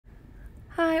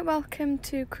Hi, welcome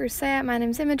to Crewe SEAT. My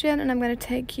name's Imogen and I'm going to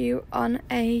take you on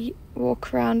a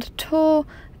walk around tour,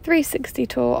 360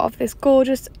 tour of this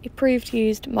gorgeous approved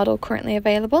used model currently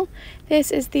available.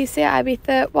 This is the SEAT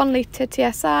Ibiza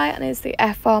 1.0 TSI and is the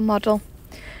FR model.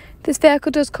 This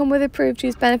vehicle does come with approved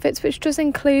used benefits, which does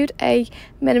include a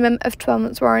minimum of 12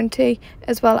 months warranty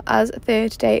as well as a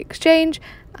 30-day exchange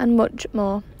and much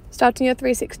more. Starting your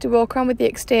 360 walk around with the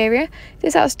exterior,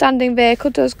 this outstanding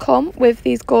vehicle does come with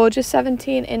these gorgeous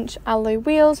 17-inch alloy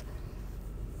wheels,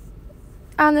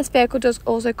 and this vehicle does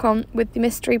also come with the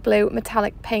mystery blue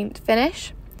metallic paint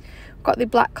finish. We've got the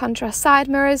black contrast side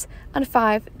mirrors and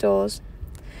 5 doors.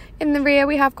 In the rear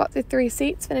we have got the 3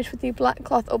 seats finished with the black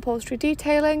cloth upholstery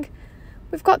detailing.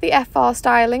 We've got the FR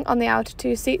styling on the outer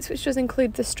 2 seats, which does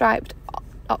include the striped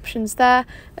options there,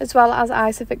 as well as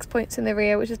isofix points in the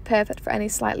rear, which is perfect for any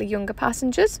slightly younger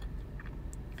passengers.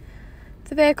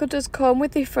 The vehicle does come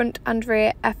with the front and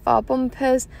rear FR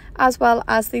bumpers, as well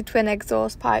as the twin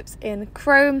exhaust pipes in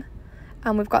chrome,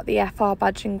 and we've got the FR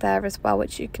badging there as well,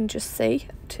 which you can just see.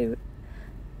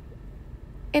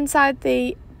 Inside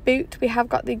the boot we have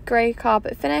got the grey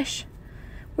carpet finish,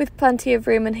 with plenty of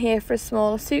room in here for a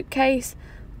smaller suitcase,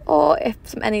 or if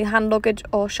any hand luggage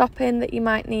or shopping that you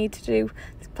might need to do.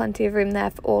 There's plenty of room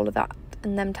there for all of that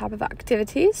and them type of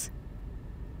activities.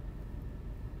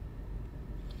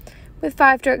 With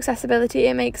 5-door accessibility,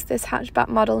 it makes this hatchback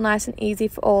model nice and easy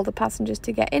for all the passengers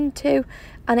to get into,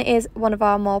 and it is one of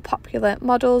our more popular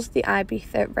models, the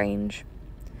Ibiza range.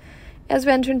 As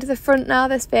we enter into the front now,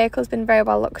 this vehicle has been very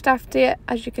well looked after.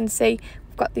 As you can see,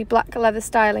 we've got the black leather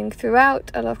styling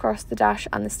throughout and across the dash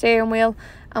and the steering wheel,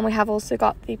 and we have also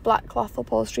got the black cloth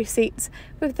upholstery seats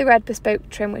with the red bespoke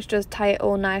trim, which does tie it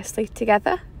all nicely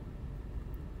together.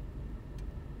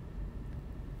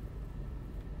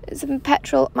 It's a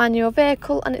petrol manual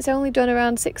vehicle and it's only done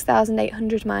around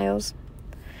 6,800 miles.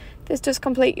 This does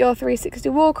complete your 360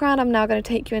 walk around. I'm now going to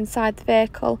take you inside the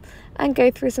vehicle and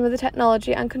go through some of the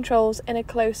technology and controls in a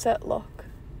closer look.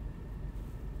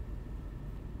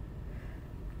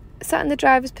 Sat in the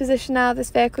driver's position now,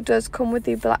 this vehicle does come with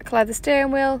the black leather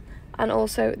steering wheel and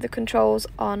also the controls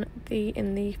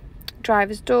in the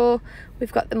driver's door.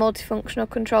 We've got the multifunctional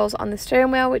controls on the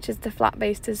steering wheel, which is the flat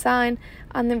base design,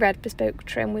 and the red bespoke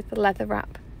trim with the leather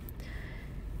wrap.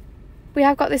 We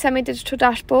have got the semi-digital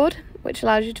dashboard, which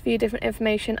allows you to view different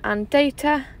information and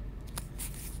data.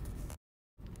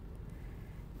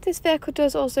 This vehicle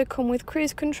does also come with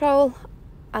cruise control,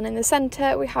 and in the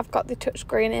centre we have got the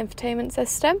touchscreen infotainment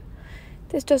system.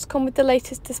 This does come with the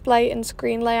latest display and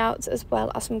screen layouts, as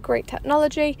well as some great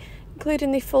technology,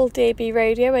 including the full DAB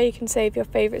radio where you can save your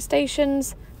favourite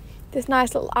stations, this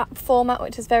nice little app format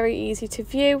which is very easy to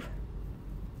view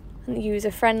and user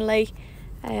friendly,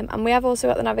 and we have also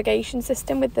got the navigation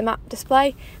system with the map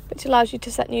display, which allows you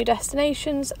to set new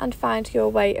destinations and find your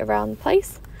way around the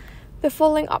place. The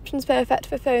full link option is perfect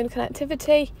for phone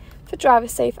connectivity, for driver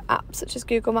safe apps such as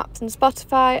Google Maps and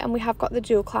Spotify, and we have got the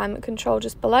dual climate control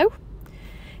just below.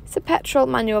 It's a petrol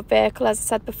manual vehicle, as I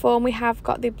said before, and we have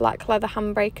got the black leather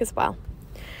handbrake as well.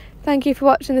 Thank you for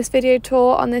watching this video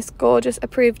tour on this gorgeous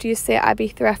approved use SEAT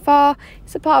Ibiza FR.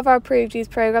 It's a part of our approved use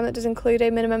programme that does include a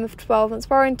minimum of 12 months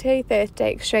warranty,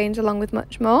 30-day exchange, along with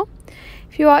much more.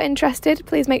 If you are interested,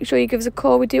 please make sure you give us a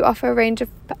call. We do offer a range of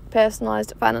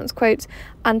personalised finance quotes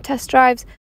and test drives.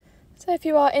 So if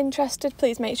you are interested,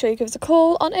 please make sure you give us a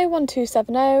call on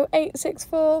 01270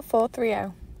 864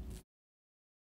 430.